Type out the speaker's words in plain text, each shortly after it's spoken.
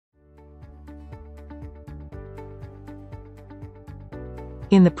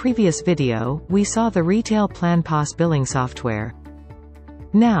In the previous video, we saw the RetailPlan POS billing software.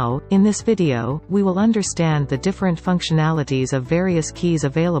 Now, in this video, we will understand the different functionalities of various keys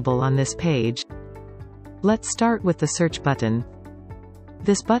available on this page. Let's start with the search button.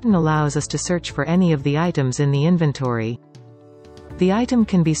 This button allows us to search for any of the items in the inventory. The item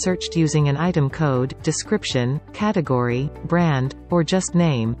can be searched using an item code, description, category, brand, or just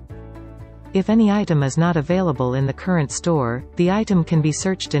name. If any item is not available in the current store, the item can be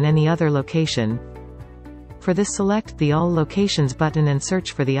searched in any other location. For this, select the All Locations button and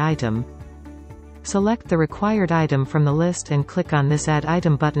search for the item. Select the required item from the list and click on this Add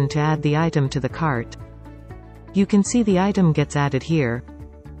Item button to add the item to the cart. You can see the item gets added here.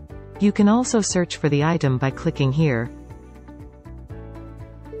 You can also search for the item by clicking here.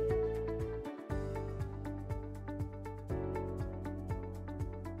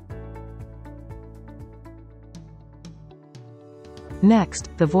 Next,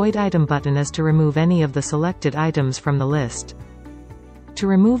 the Void Item button is to remove any of the selected items from the list. To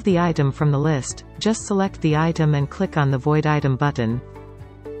remove the item from the list, just select the item and click on the Void Item button.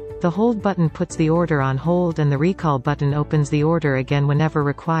 The Hold button puts the order on hold and the Recall button opens the order again whenever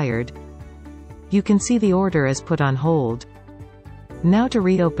required. You can see the order is put on hold. Now to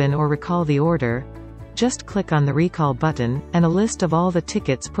reopen or recall the order, just click on the Recall button, and a list of all the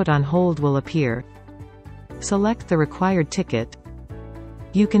tickets put on hold will appear. Select the required ticket.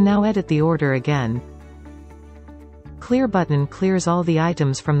 You can now edit the order again. Clear button clears all the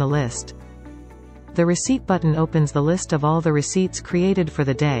items from the list. The Receipt button opens the list of all the receipts created for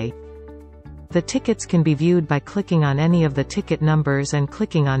the day. The tickets can be viewed by clicking on any of the ticket numbers and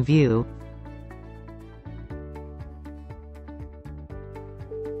clicking on View.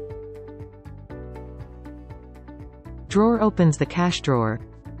 Drawer opens the cash drawer.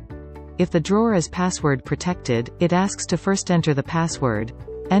 If the drawer is password protected, it asks to first enter the password.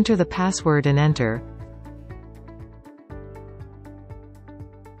 Enter the password and enter.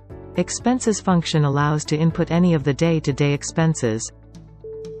 Expenses function allows to input any of the day-to-day expenses.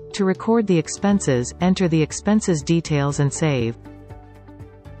 To record the expenses, enter the expenses details and save.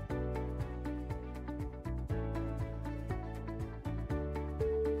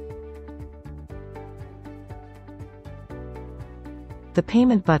 The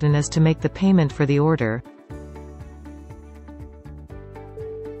Payment button is to make the payment for the order.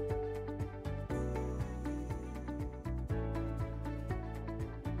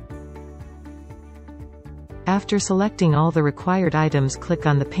 After selecting all the required items, click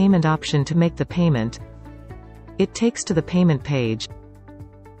on the Payment option to make the payment. It takes to the payment page.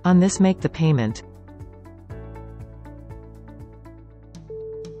 On this, make the payment.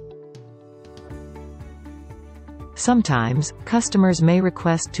 Sometimes, customers may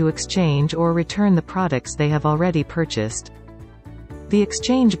request to exchange or return the products they have already purchased. The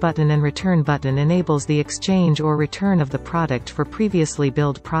Exchange button and Return button enables the exchange or return of the product for previously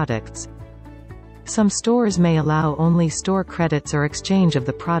billed products. Some stores may allow only store credits or exchange of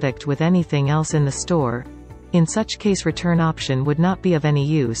the product with anything else in the store. In such case, return option would not be of any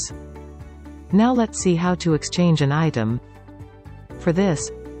use. Now let's see how to exchange an item. For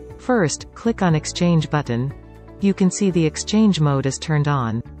this, first, click on Exchange button. You can see the exchange mode is turned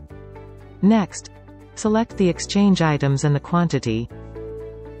on. Next, select the exchange items and the quantity.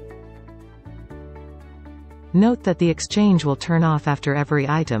 Note that the exchange will turn off after every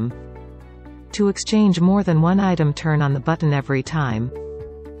item. To exchange more than one item, turn on the button every time.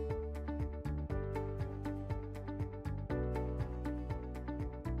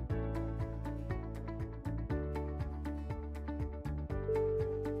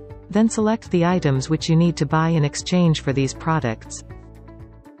 Then select the items which you need to buy in exchange for these products.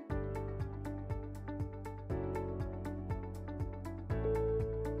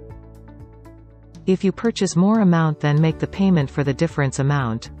 If you purchase more amount, then make the payment for the difference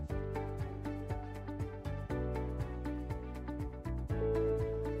amount.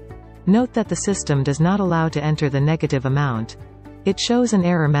 Note that the system does not allow to enter the negative amount. It shows an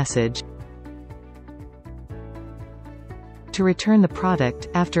error message. To return the product,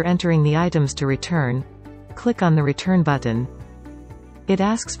 after entering the items to return, click on the Return button. It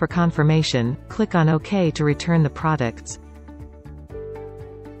asks for confirmation, click on OK to return the products.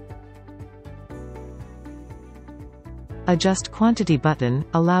 Adjust Quantity button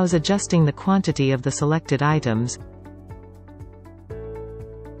allows adjusting the quantity of the selected items.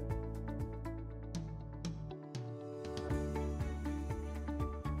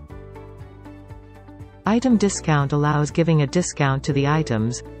 Item Discount allows giving a discount to the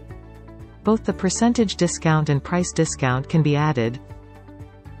items. Both the percentage discount and price discount can be added.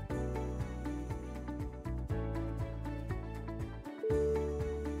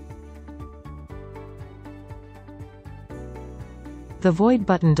 The void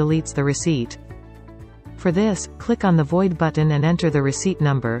button deletes the receipt. For this, click on the void button and enter the receipt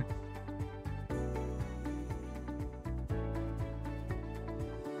number.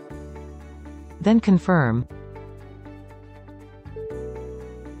 Then confirm.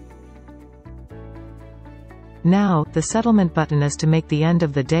 Now, the settlement button is to make the end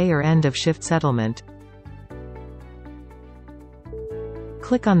of the day or end of shift settlement.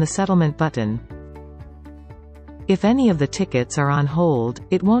 Click on the settlement button. If any of the tickets are on hold,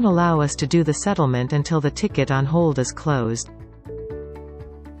 it won't allow us to do the settlement until the ticket on hold is closed.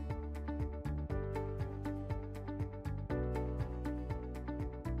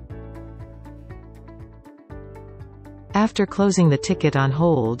 After closing the ticket on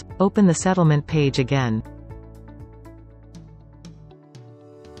hold, open the settlement page again.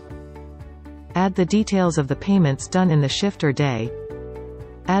 Add the details of the payments done in the shift or day.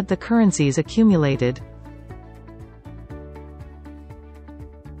 Add the currencies accumulated.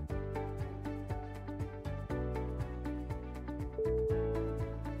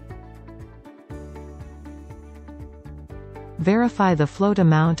 Verify the float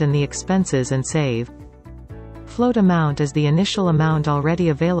amount and the expenses and save. Float amount is the initial amount already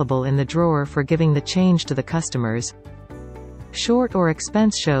available in the drawer for giving the change to the customers. Short or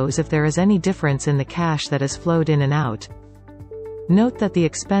expense shows if there is any difference in the cash that is flowed in and out. Note that the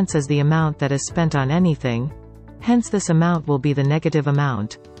expense is the amount that is spent on anything, hence this amount will be the negative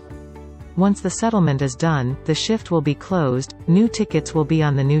amount. Once the settlement is done, the shift will be closed, new tickets will be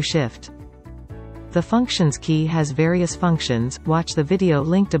on the new shift. The Functions key has various functions. Watch the video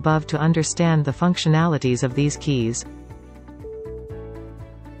linked above to understand the functionalities of these keys.